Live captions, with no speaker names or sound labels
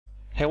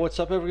Hey,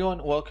 what's up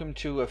everyone? Welcome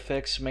to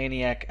FX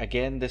Maniac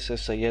again. This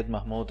is Syed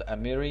Mahmoud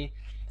Amiri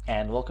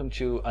and welcome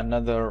to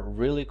another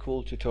really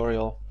cool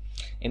tutorial.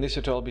 In this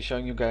tutorial I'll be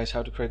showing you guys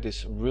how to create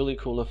this really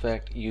cool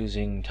effect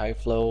using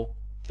Tyflow,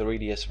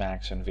 3ds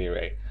Max and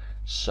Vray.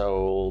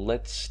 So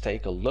let's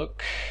take a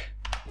look.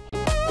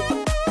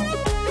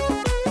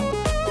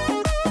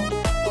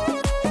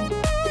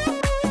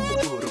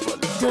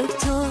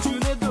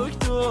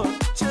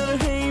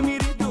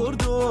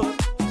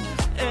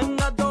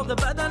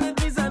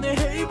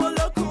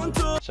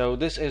 So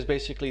this is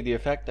basically the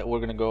effect that we're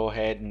going to go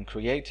ahead and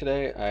create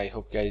today. I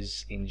hope you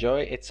guys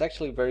enjoy. It's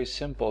actually very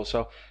simple.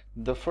 So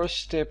the first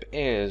step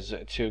is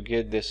to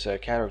get this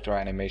character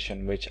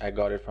animation, which I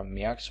got it from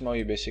Miaxmo.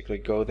 You basically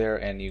go there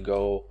and you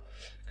go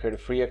create a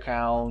free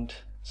account,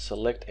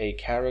 select a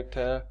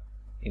character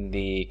in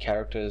the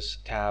characters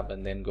tab,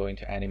 and then go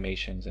into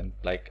animations. And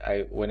like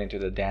I went into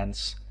the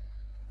dance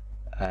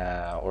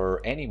or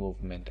any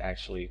movement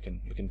actually you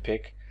can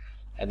pick,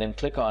 and then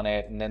click on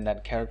it, and then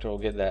that character will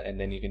get that, and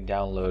then you can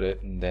download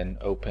it and then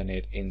open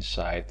it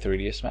inside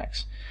 3ds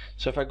Max.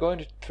 So if I go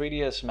into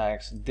 3ds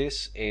Max,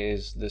 this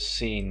is the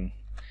scene,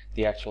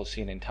 the actual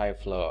scene in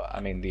Tyflow,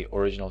 I mean the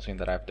original scene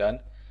that I've done.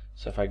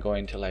 So if I go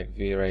into like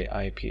Vray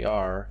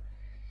IPR,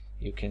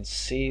 you can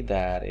see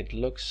that it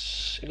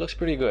looks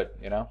pretty good.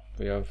 You know,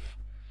 we have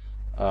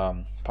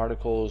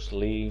particles,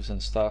 leaves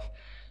and stuff.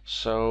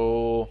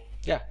 So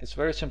yeah, it's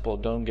very simple.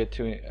 Don't get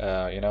too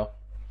you know,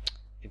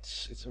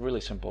 it's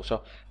really simple.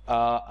 So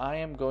I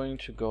am going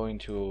to go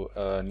into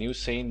a new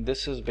scene.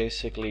 This is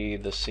basically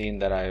the scene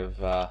that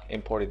I've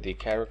imported the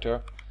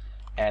character,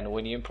 and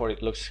when you import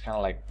it looks kind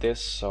of like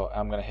this. So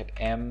I'm gonna hit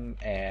M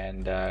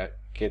and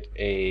get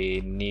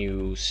a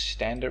new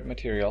standard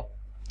material,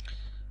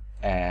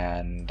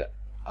 and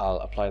I'll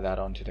apply that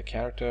onto the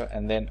character.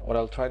 And then what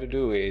I'll try to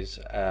do is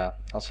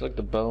I'll select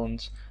the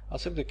bones, I'll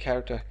select the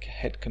character,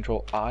 hit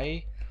Control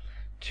I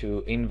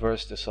to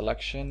inverse the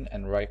selection,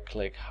 and right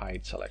click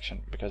hide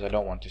selection, because I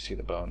don't want to see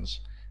the bones.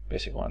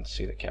 Basically I want to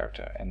see the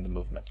character and the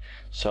movement.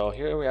 So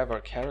here we have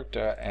our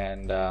character,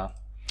 and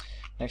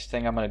next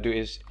thing I'm going to do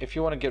is, if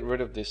you want to get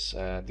rid of this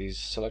these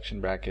selection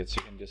brackets,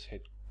 you can just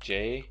hit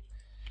J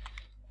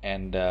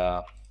and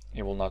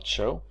it will not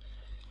show.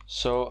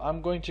 So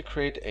I'm going to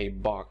create a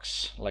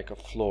box, like a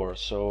floor.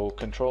 So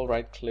control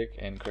right click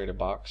and create a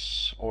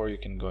box, or you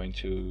can go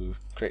into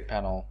create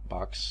panel,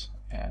 box,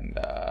 and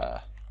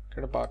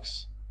create a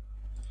box.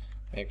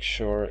 Make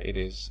sure it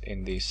is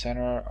in the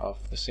center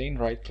of the scene.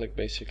 Right click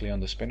basically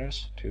on the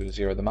spinners to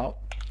zero them out,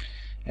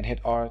 and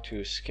hit R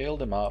to scale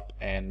them up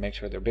and make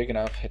sure they're big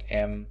enough. Hit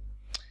M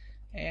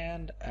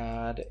and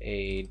add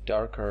a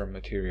darker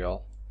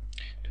material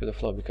to the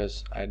floor,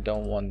 because I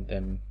don't want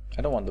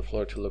the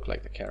floor to look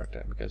like the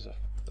character because of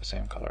the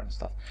same color and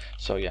stuff.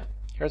 So yeah,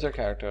 here's our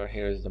character,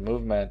 here's the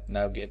movement.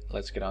 Now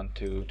let's get on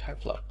to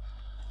Tyflow.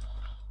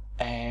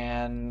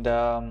 And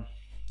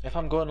if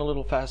I'm going a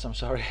little fast, I'm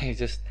sorry.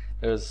 Just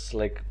there's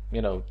like, you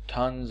know,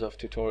 tons of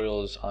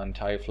tutorials on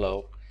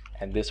Tyflow,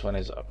 and this one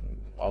is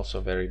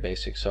also very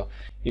basic. So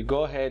you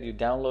go ahead, you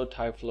download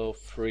Tyflow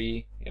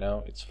free. You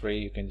know, it's free.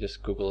 You can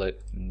just Google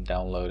it and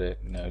download it.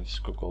 You know,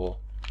 just Google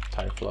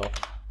Tyflow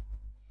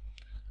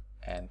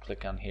and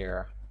click on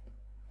here,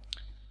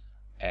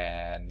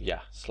 and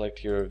yeah,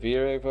 select your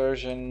Vray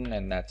version,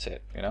 and that's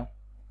it. You know.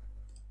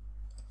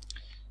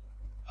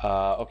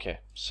 Okay,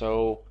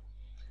 so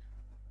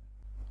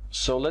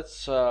let's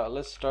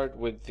start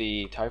with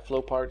the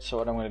Tyflow part. So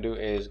what I'm going to do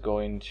is go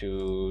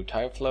into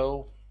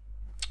Tyflow,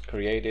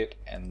 create it,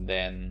 and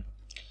then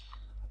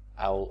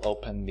I'll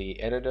open the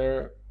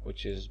editor,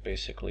 which is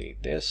basically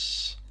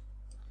this,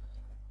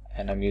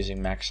 and I'm using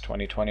Max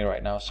 2020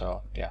 right now.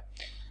 So yeah,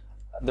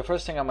 the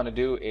first thing I'm going to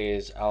do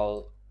is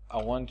I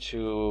want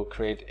to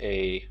create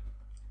a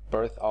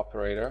birth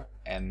operator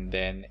and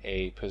then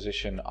a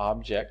position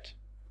object.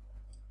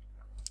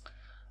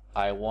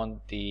 I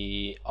want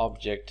the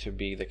object to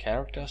be the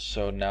character,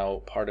 so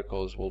now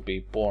particles will be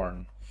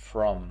born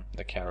from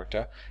the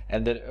character.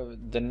 And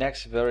then the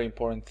next very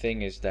important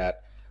thing is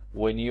that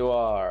when you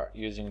are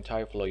using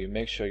Tyflow, you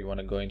make sure you want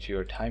to go into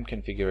your time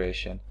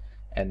configuration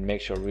and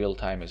make sure real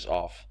time is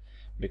off,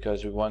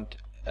 because we want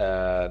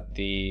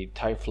the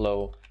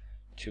Tyflow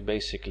to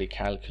basically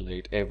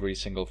calculate every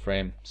single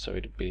frame so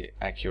it would be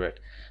accurate.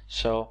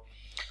 So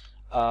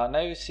now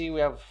you see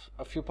we have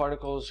a few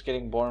particles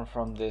getting born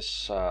from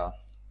this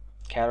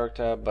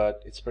character,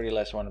 but it's pretty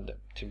less. I want them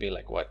to be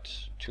like, what,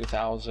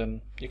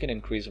 2000. You can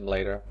increase them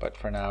later, but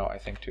for now I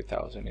think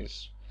 2000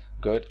 is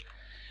good.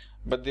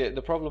 But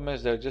the problem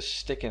is they're just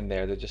sticking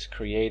there, they're just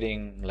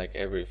creating like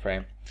every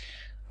frame.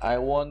 I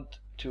want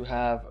to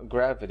have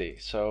gravity,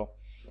 so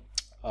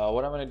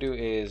what I'm going to do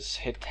is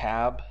hit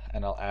tab,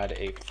 and I'll add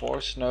a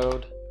force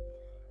node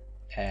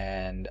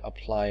and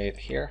apply it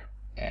here,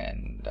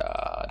 and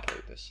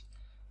delete this.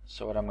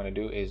 So what I'm going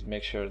to do is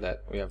make sure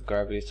that we have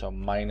gravity, so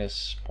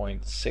minus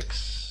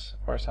 0.6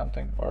 or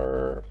something,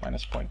 or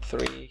minus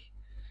 0.3.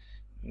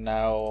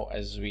 Now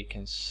as we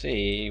can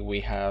see, we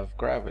have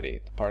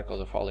gravity. The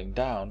particles are falling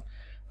down,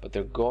 but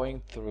they're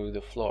going through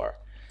the floor.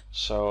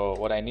 So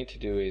what I need to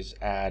do is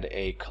add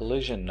a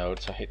collision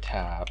node. So hit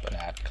tab and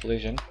add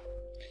collision,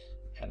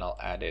 and I'll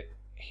add it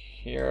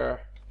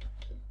here.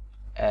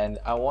 And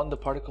I want the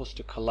particles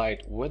to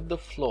collide with the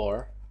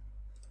floor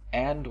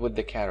and with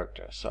the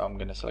character. So I'm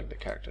going to select the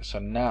character. So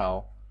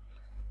now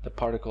the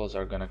particles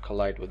are going to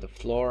collide with the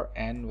floor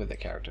and with the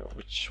character,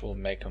 which will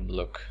make them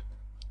look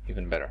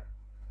even better.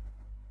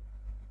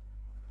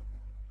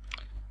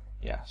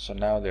 Yeah, so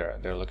now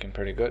they're looking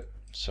pretty good.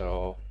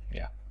 So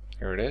yeah,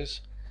 here it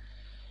is.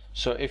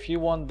 So if you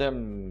want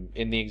them,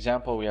 in the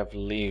example we have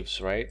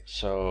leaves, right?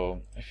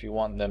 So if you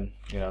want them,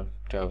 you know,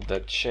 to have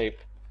that shape,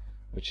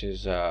 which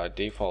is a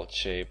default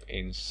shape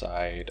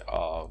inside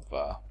of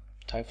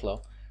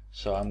Tyflow.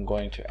 So I'm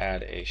going to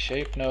add a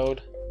shape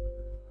node,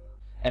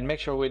 and make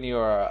sure when you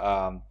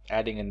are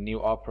adding a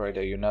new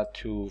operator, you're not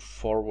too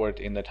forward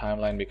in the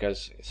timeline,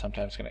 because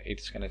sometimes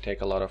it's gonna take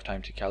a lot of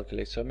time to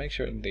calculate. So make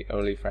sure in the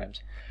early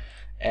frames,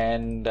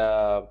 and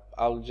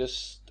I'll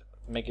just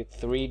make it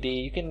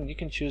 3D. You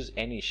can choose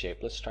any shape.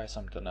 Let's try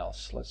something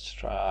else. Let's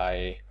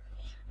try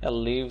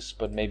leaves,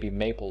 but maybe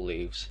maple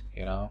leaves,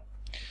 you know.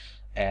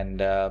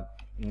 And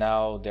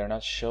now they're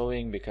not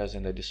showing because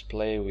in the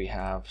display we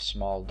have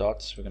small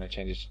dots. We're going to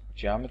change its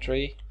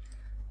geometry,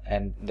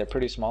 and they're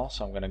pretty small,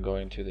 so I'm going to go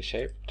into the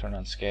shape, turn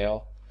on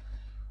scale,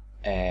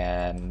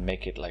 and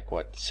make it like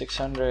what,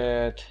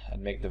 600,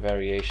 and make the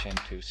variation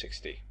to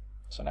 60.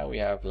 So now we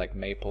have like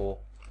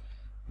maple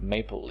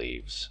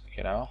leaves,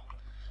 you know.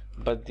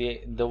 But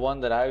the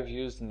one that I've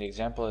used in the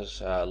example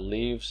is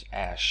leaves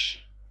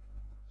ash.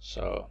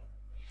 So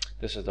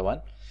this is the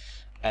one,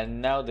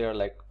 and now they're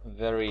like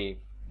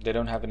they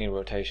don't have any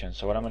rotation.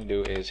 So what I'm going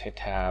to do is hit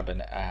tab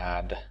and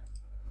add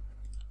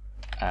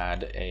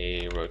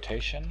a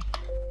rotation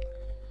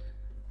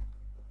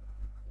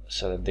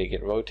so that they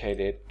get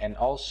rotated, and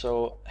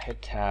also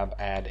hit tab,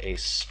 add a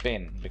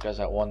spin, because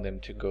I want them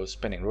to go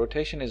spinning.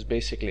 Rotation is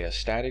basically a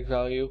static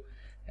value,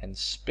 and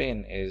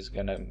spin is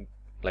gonna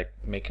like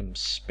make them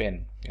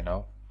spin, you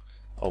know,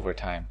 over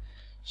time.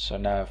 So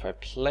now if I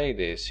play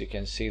this, you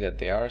can see that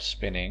they are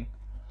spinning,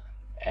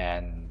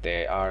 and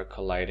they are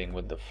colliding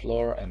with the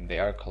floor, and they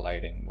are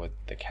colliding with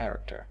the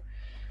character.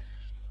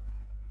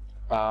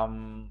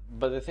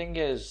 But the thing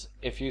is,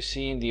 if you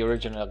see in the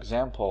original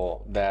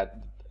example that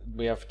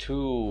we have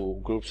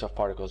two groups of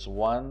particles,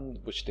 one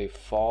which they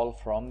fall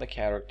from the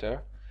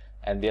character,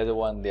 and the other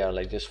one they are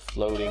like just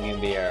floating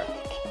in the air.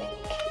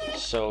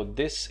 So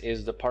this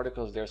is the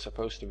particles they're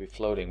supposed to be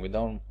floating. We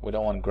don't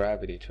want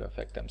gravity to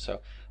affect them. So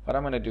what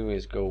I'm going to do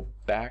is go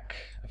back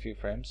a few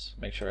frames.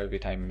 Make sure every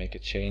time you make a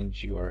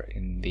change, you are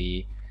in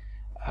the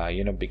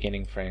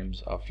beginning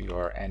frames of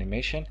your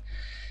animation.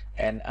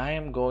 And I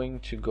am going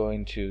to go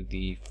into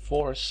the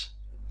force,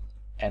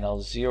 and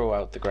I'll zero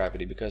out the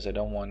gravity because I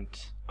don't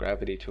want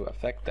gravity to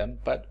affect them,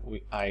 but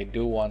I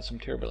do want some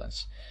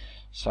turbulence.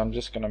 So I'm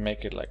just going to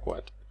make it like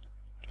what?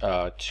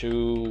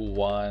 2,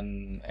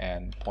 1,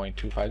 and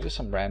 0.25, just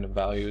some random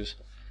values.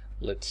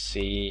 Let's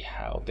see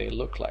how they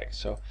look like.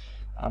 So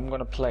I'm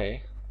gonna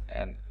play,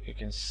 and you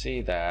can see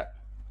that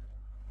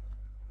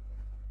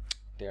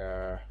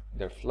they're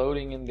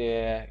floating in the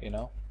air, you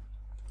know,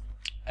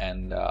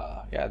 and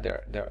yeah,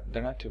 they're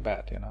not too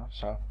bad, you know.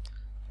 So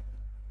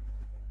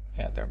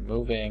yeah, they're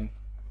moving.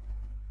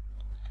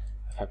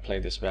 If I play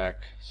this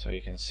back, so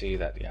you can see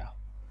that yeah,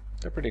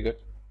 they're pretty good.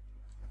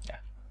 Yeah,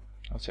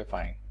 I would say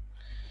fine.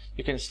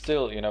 You can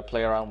still, you know,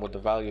 play around with the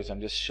values. I'm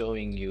just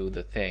showing you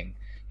the thing,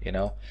 you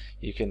know.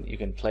 You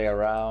can play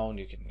around.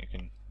 You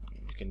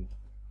can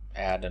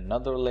add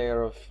another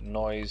layer of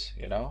noise,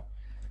 you know,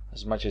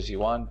 as much as you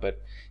want.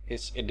 But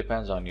it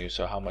depends on you.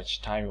 So how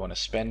much time you want to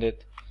spend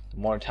it. The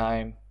more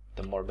time,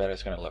 the more better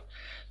it's going to look.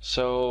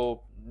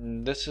 So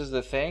this is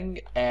the thing.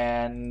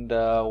 And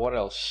what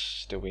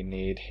else do we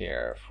need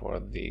here for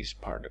these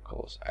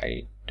particles?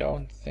 I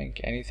don't think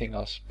anything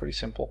else. Pretty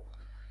simple.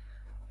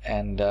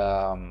 And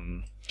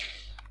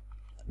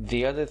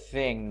the other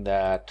thing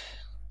that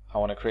I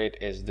want to create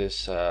is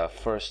this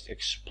first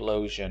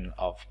explosion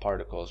of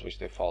particles, which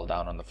they fall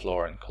down on the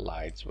floor and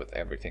collides with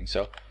everything.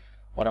 So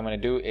what I'm going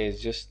to do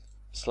is just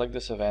select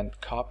this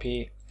event,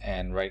 copy,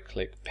 and right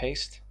click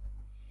paste,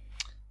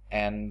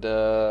 and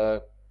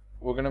we're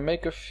going to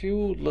make a few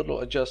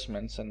little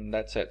adjustments, and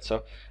that's it.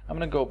 So I'm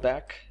going to go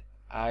back.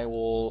 I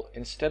will,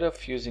 instead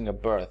of using a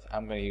birth,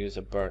 I'm going to use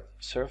a birth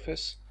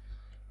surface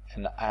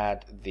and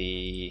add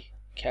the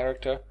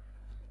character.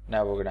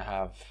 Now we're going to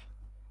have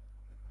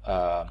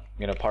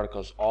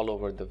particles all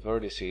over the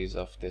vertices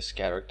of this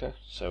character,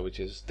 so which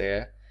is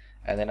there,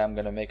 and then I'm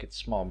going to make it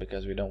small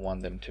because we don't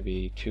want them to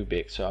be too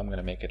big. So I'm going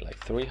to make it like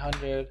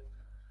 300.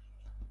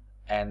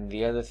 And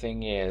the other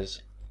thing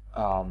is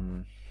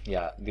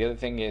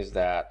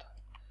that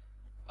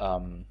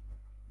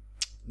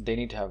they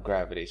need to have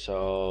gravity,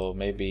 so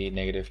maybe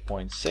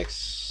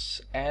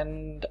 -0.6,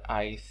 and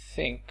I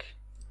think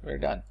we're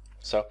done.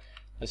 So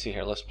let's see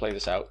here, let's play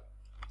this out.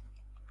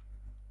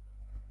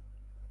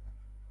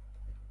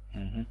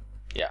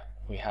 Yeah,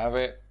 we have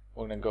it.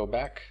 We're gonna go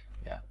back.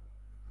 Yeah,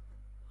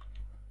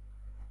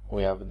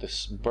 we have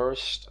this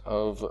burst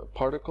of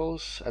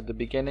particles at the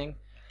beginning,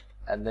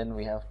 and then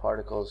we have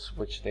particles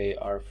which they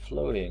are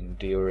floating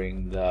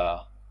during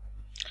the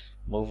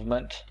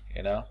movement,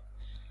 you know.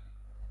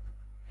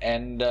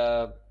 And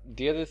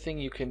the other thing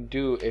you can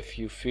do if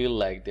you feel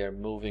like they're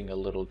moving a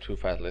little too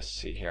fast, let's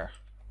see here.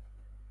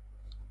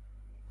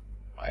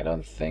 I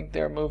don't think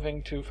they're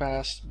moving too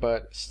fast,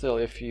 but still,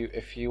 if you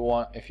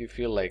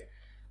feel like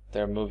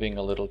they're moving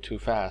a little too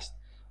fast,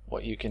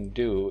 what you can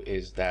do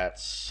is that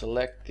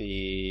select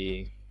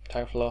the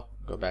Tyflow,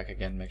 go back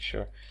again, make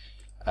sure,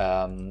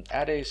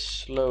 add a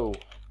slow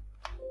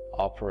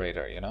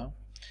operator, you know,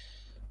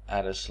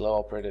 add a slow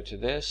operator to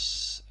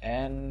this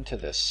and to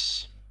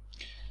this,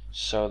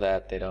 so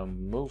that they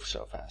don't move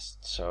so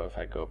fast. So if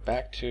I go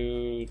back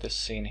to the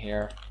scene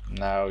here,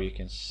 now you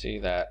can see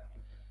that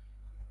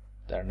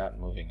they're not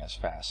moving as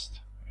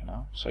fast, you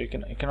know. So you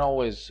can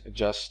always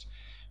adjust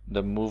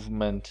the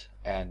movement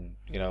and,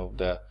 you know,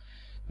 the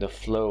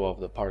flow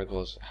of the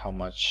particles, how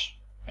much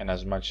and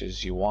as much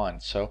as you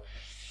want. So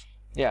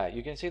yeah,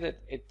 you can see that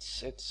it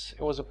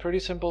was a pretty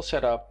simple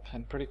setup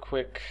and pretty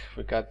quick.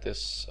 We got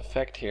this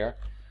effect here,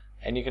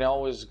 and you can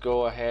always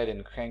go ahead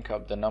and crank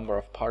up the number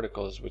of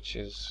particles, which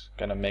is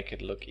gonna make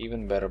it look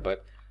even better.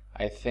 But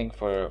I think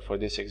for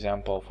this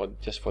example,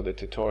 just for the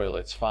tutorial,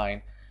 it's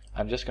fine.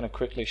 I'm just gonna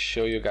quickly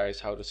show you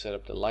guys how to set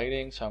up the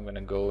lighting. So I'm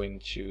gonna go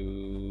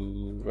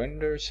into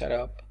render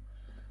setup,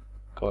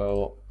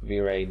 go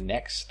Vray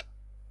next,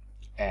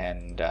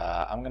 and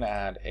I'm gonna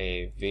add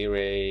a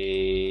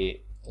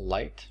Vray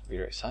light,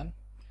 Vray sun,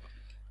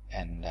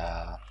 and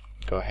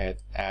go ahead,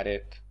 add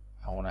it.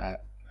 I want to add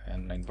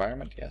an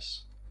environment,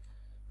 yes,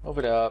 move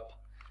it up.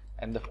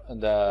 And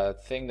the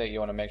thing that you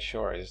want to make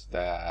sure is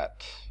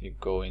that you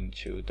go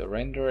into the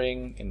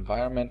rendering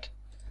environment,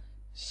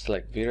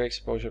 select Vray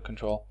exposure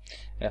control,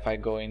 and if I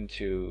go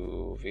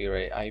into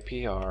Vray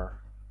IPR,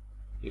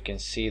 you can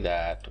see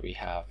that we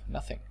have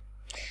nothing.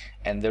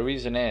 And the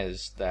reason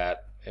is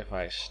that if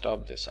I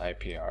stop this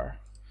IPR,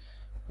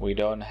 we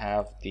don't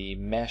have the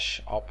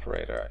mesh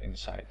operator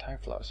inside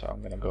Tyflow. So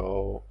I'm gonna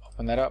go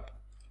open that up,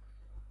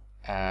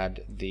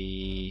 add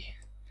the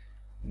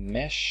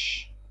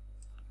mesh,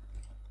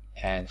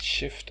 and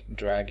shift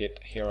drag it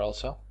here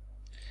also.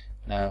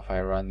 Now if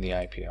I run the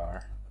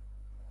IPR,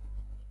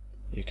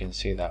 you can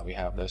see that we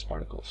have those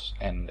particles,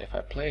 and if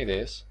I play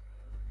this,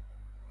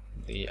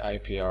 the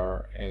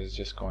IPR is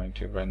just going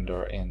to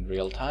render in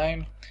real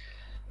time,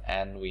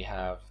 and we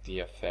have the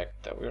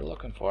effect that we're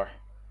looking for.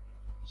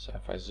 So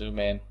if I zoom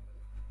in,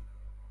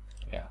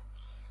 yeah,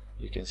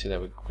 you can see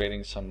that we're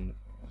creating some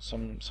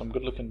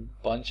good looking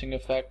bunching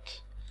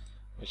effect,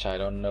 which I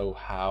don't know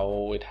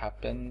how it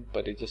happened,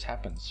 but it just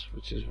happens,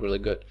 which is really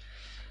good.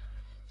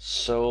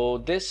 So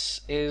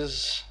this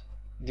is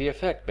the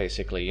effect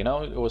basically, you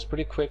know. It was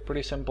pretty quick,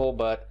 pretty simple,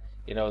 but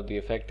you know, the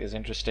effect is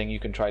interesting. You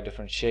can try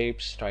different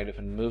shapes, try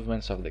different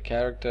movements of the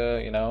character,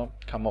 you know,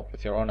 come up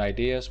with your own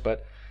ideas.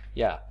 But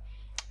yeah,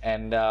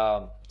 and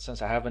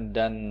since I haven't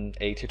done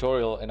a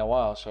tutorial in a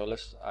while, so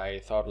I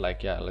thought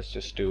like, yeah, let's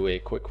just do a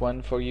quick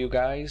one for you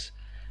guys.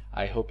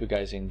 I hope you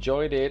guys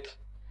enjoyed it,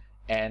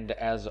 and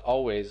as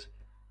always,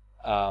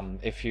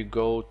 if you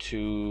go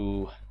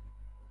to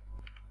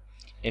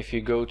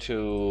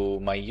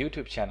my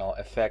YouTube channel,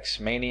 FX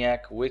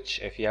Maniac, which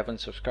if you haven't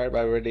subscribed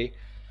already,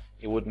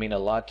 it would mean a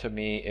lot to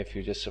me if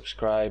you just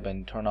subscribe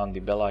and turn on the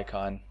bell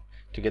icon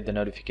to get the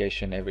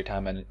notification every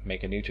time I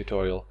make a new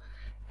tutorial.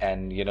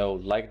 And you know,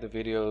 like the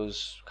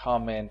videos,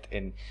 comment,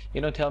 and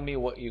you know, tell me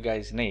what you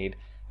guys need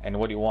and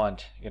what you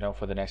want, you know,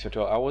 for the next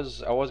tutorial. I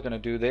was gonna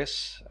do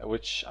this,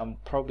 which I'm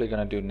probably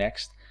gonna do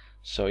next.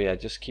 So yeah,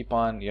 just keep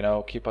on, you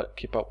know, keep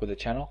up with the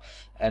channel,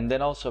 and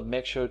then also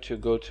make sure to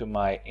go to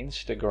my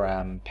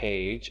Instagram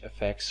page,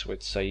 FX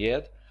with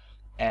Sayed,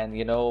 and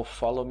you know,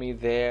 follow me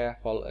there,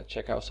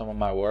 check out some of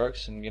my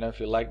works, and you know, if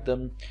you like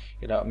them,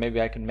 you know,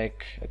 maybe I can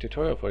make a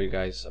tutorial for you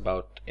guys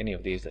about any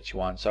of these that you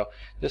want. So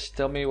just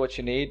tell me what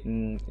you need,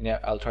 and yeah,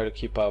 I'll try to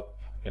keep up,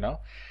 you know,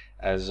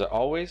 as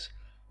always.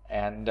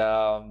 And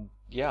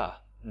yeah,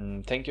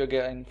 thank you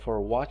again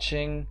for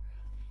watching,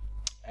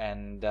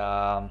 and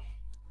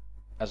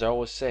as I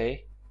always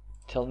say,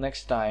 till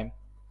next time,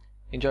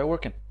 enjoy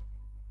working.